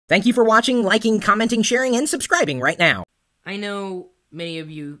Thank you for watching, liking, commenting, sharing, and subscribing right now. I know many of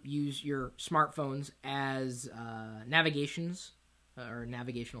you use your smartphones as navigations or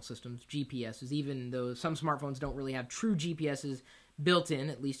navigational systems, GPSs, even though some smartphones don't really have true GPSs built in,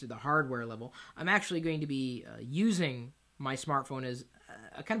 at least at the hardware level. I'm actually going to be using my smartphone as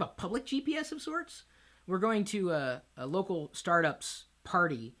a kind of a public GPS of sorts. We're going to a local startup's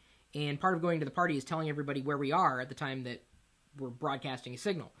party, and part of going to the party is telling everybody where we are at the time that we're broadcasting a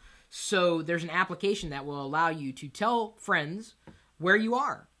signal. So there's an application that will allow you to tell friends where you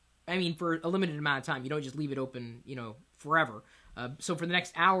are. I mean, for a limited amount of time. You don't just leave it open, forever. So for the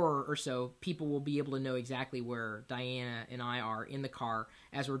next hour or so, people will be able to know exactly where Diana and I are in the car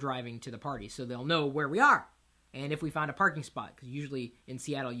as we're driving to the party. So they'll know where we are. And if we find a parking spot, because usually in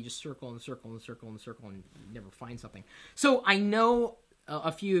Seattle, you just circle and circle and circle and circle and you never find something. So I know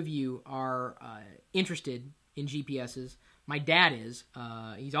a few of you are interested in GPSs. My dad is.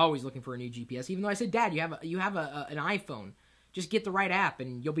 He's always looking for a new GPS. Even though I said, Dad, you have an iPhone. Just get the right app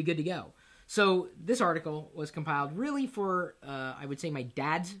and you'll be good to go. So this article was compiled really for, I would say, my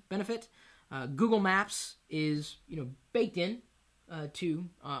dad's benefit. Google Maps is, baked in to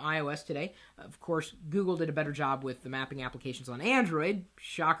iOS today. Of course, Google did a better job with the mapping applications on Android.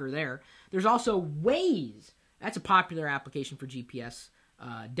 Shocker there. There's also Waze. That's a popular application for GPS.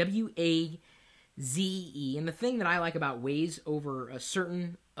 W-A-Z-E. And the thing that I like about Waze over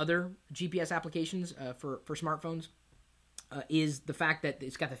certain other GPS applications for smartphones is the fact that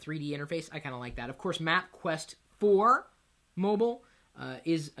it's got the 3D interface. I kind of like that. Of course, MapQuest for mobile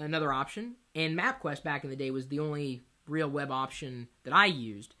is another option. And MapQuest back in the day was the only real web option that I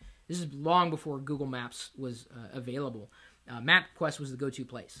used. This is long before Google Maps was available. MapQuest was the go-to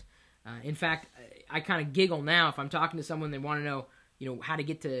place. In fact, I kind of giggle now if I'm talking to someone, they want to know, how to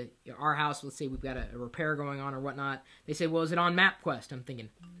get to our house. Let's say we've got a repair going on or whatnot. They say, well, is it on MapQuest? I'm thinking,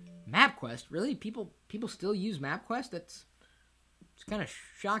 MapQuest? Really? People still use MapQuest? It's kind of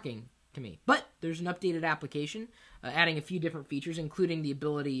shocking to me. But there's an updated application adding a few different features, including the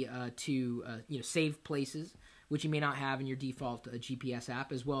ability to save places, which you may not have in your default GPS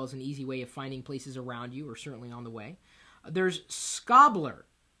app, as well as an easy way of finding places around you or certainly on the way. There's Scobbler,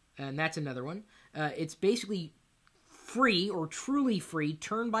 and that's another one. It's basically free or truly free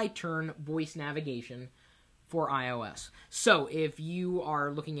turn-by-turn voice navigation for iOS. So if you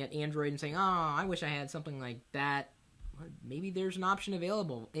are looking at Android and saying, oh, I wish I had something like that, maybe there's an option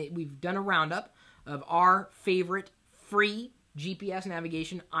available. We've done a roundup of our favorite free GPS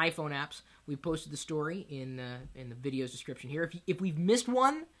navigation iPhone apps. We posted the story in the video's description here. If we've missed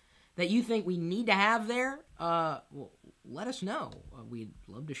one that you think we need to have there, well, let us know. We'd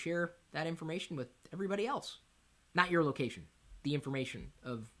love to share that information with everybody else. Not your location, the information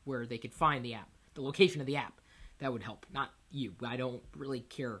of where they could find the app, the location of the app. That would help, not you. I don't really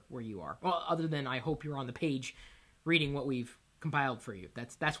care where you are. Well, other than I hope you're on the page reading what we've compiled for you.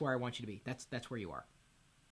 That's where I want you to be. That's where you are.